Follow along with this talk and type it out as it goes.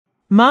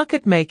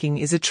Market making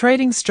is a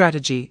trading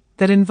strategy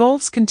that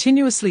involves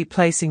continuously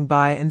placing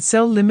buy and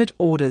sell limit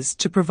orders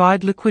to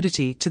provide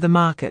liquidity to the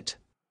market.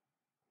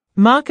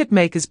 Market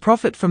makers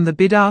profit from the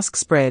bid-ask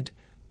spread,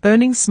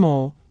 earning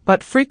small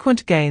but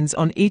frequent gains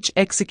on each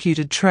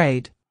executed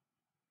trade.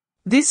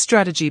 This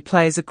strategy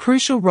plays a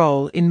crucial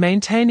role in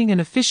maintaining an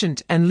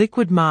efficient and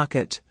liquid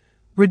market,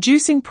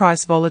 reducing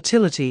price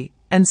volatility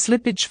and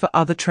slippage for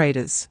other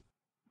traders.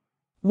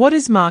 What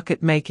is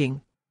market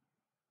making?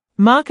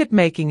 Market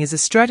making is a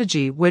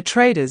strategy where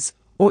traders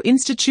or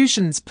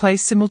institutions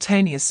place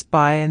simultaneous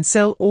buy and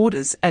sell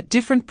orders at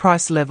different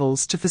price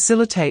levels to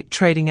facilitate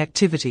trading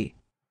activity.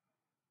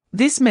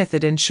 This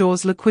method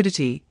ensures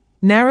liquidity,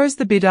 narrows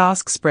the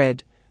bid-ask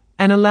spread,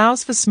 and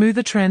allows for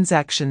smoother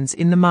transactions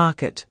in the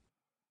market.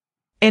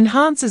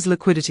 Enhances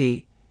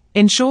liquidity,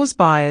 ensures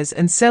buyers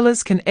and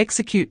sellers can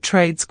execute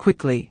trades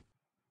quickly.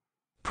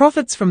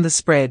 Profits from the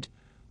spread,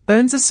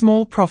 earns a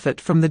small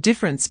profit from the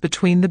difference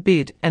between the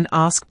bid and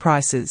ask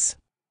prices.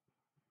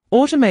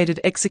 Automated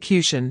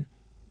execution,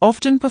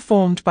 often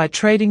performed by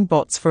trading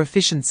bots for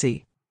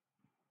efficiency.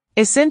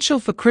 Essential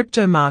for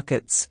crypto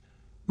markets,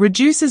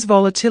 reduces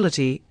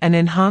volatility and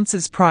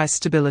enhances price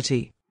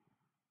stability.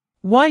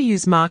 Why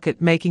use market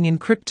making in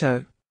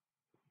crypto?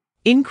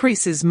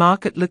 Increases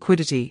market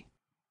liquidity.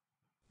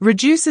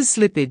 Reduces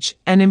slippage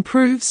and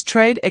improves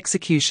trade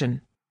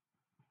execution.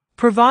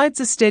 Provides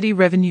a steady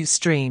revenue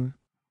stream.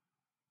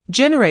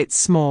 Generates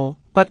small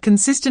but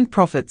consistent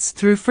profits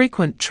through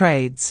frequent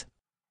trades.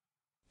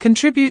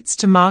 Contributes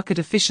to market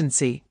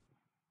efficiency.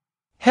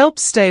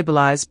 Helps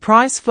stabilize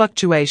price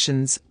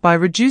fluctuations by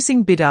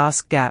reducing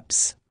bid-ask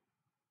gaps.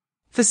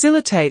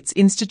 Facilitates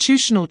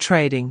institutional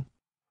trading.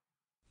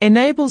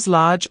 Enables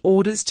large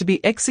orders to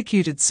be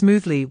executed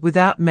smoothly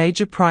without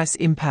major price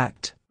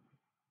impact.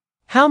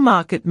 How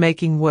market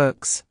making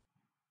works.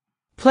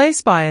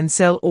 Place buy and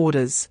sell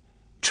orders.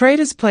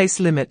 Traders place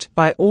limit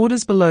buy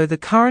orders below the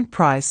current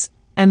price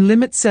and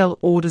limit sell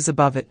orders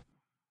above it.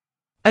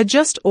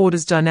 Adjust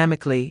orders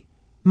dynamically.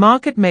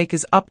 Market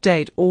makers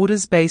update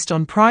orders based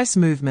on price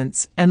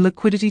movements and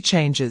liquidity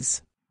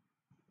changes.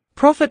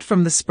 Profit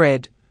from the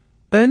spread,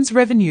 earns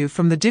revenue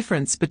from the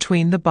difference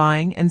between the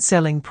buying and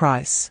selling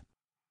price.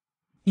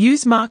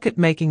 Use market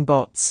making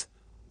bots.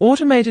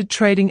 Automated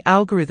trading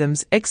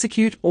algorithms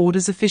execute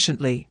orders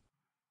efficiently.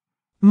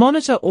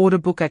 Monitor order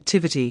book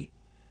activity.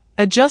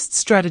 Adjust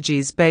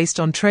strategies based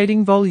on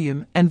trading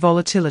volume and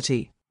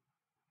volatility.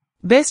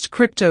 Best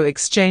crypto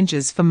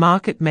exchanges for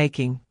market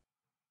making.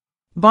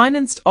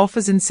 Binance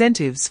offers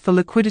incentives for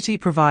liquidity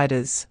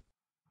providers.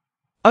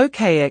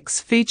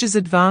 OKX features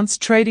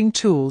advanced trading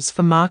tools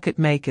for market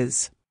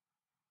makers.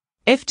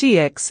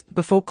 FTX,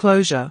 before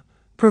closure,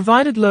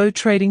 provided low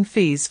trading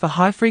fees for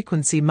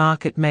high-frequency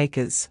market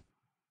makers.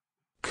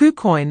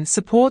 KuCoin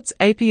supports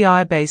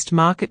API-based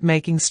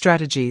market-making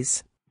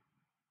strategies.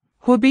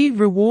 Huobi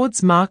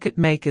rewards market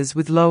makers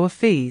with lower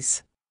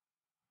fees.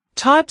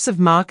 Types of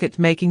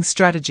market-making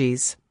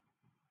strategies.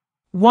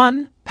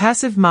 1.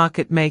 Passive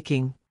market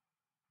making.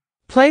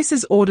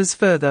 Places orders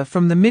further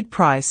from the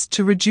mid-price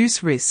to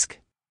reduce risk.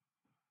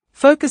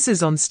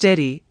 Focuses on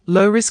steady,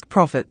 low-risk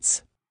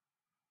profits.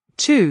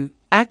 2.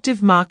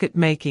 Active market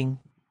making.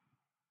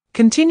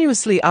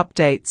 Continuously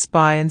updates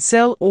buy and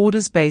sell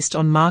orders based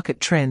on market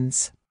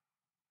trends.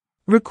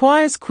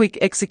 Requires quick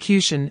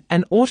execution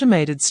and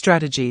automated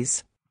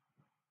strategies.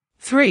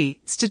 3.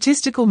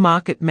 Statistical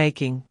market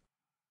making.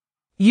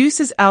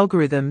 Uses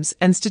algorithms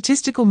and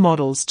statistical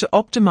models to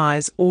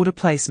optimize order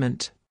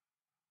placement.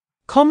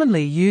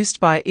 Commonly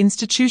used by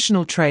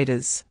institutional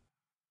traders.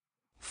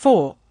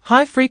 4.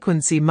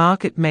 High-frequency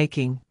market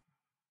making.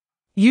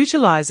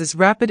 Utilizes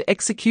rapid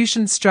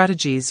execution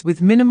strategies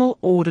with minimal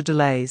order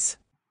delays.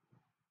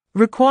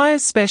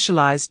 Requires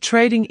specialized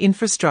trading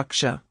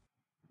infrastructure.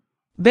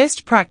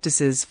 Best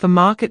practices for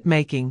market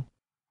making.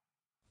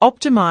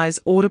 Optimize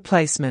order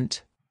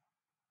placement.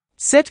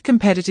 Set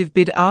competitive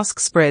bid-ask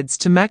spreads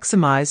to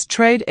maximize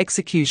trade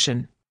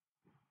execution.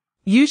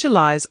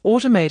 Utilize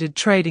automated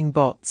trading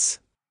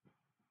bots.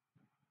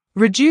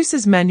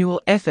 Reduces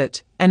manual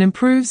effort and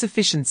improves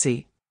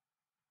efficiency.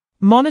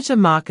 Monitor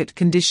market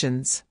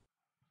conditions.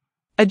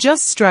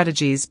 Adjust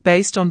strategies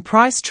based on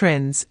price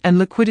trends and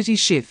liquidity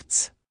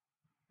shifts.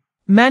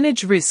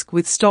 Manage risk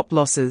with stop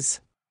losses.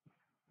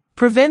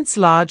 Prevents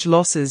large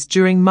losses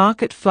during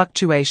market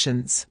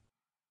fluctuations.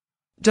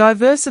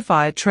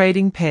 Diversify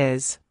trading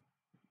pairs.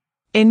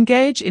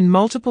 Engage in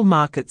multiple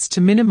markets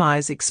to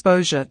minimize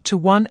exposure to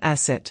one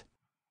asset.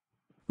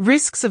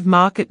 Risks of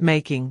market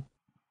making.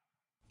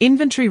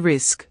 Inventory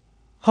risk,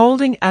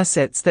 holding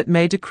assets that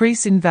may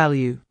decrease in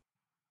value.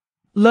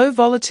 Low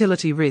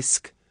volatility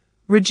risk,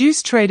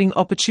 reduce trading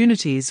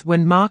opportunities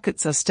when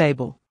markets are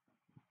stable.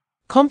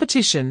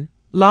 Competition,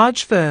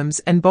 large firms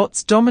and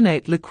bots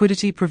dominate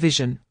liquidity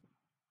provision.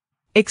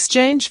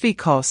 Exchange fee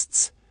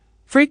costs,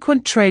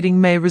 frequent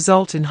trading may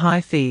result in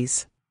high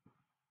fees.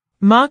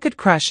 Market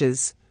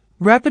crashes,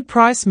 rapid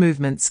price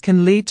movements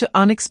can lead to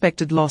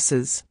unexpected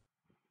losses.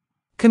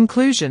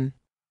 Conclusion.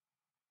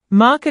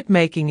 Market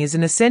making is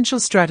an essential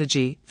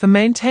strategy for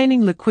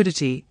maintaining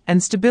liquidity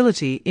and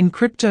stability in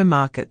crypto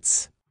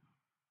markets.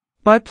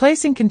 By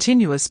placing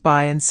continuous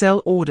buy and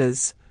sell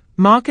orders,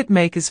 market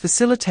makers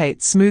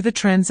facilitate smoother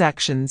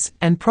transactions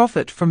and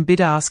profit from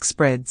bid-ask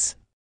spreads.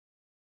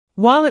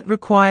 While it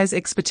requires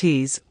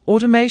expertise,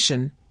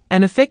 automation,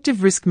 and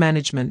effective risk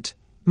management,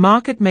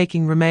 market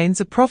making remains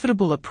a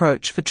profitable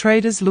approach for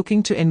traders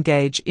looking to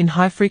engage in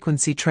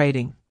high-frequency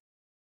trading.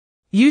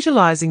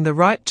 Utilizing the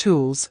right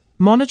tools,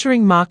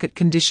 monitoring market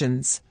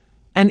conditions,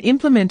 and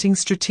implementing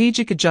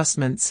strategic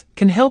adjustments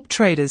can help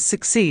traders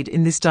succeed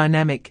in this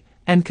dynamic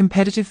and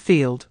competitive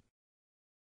field.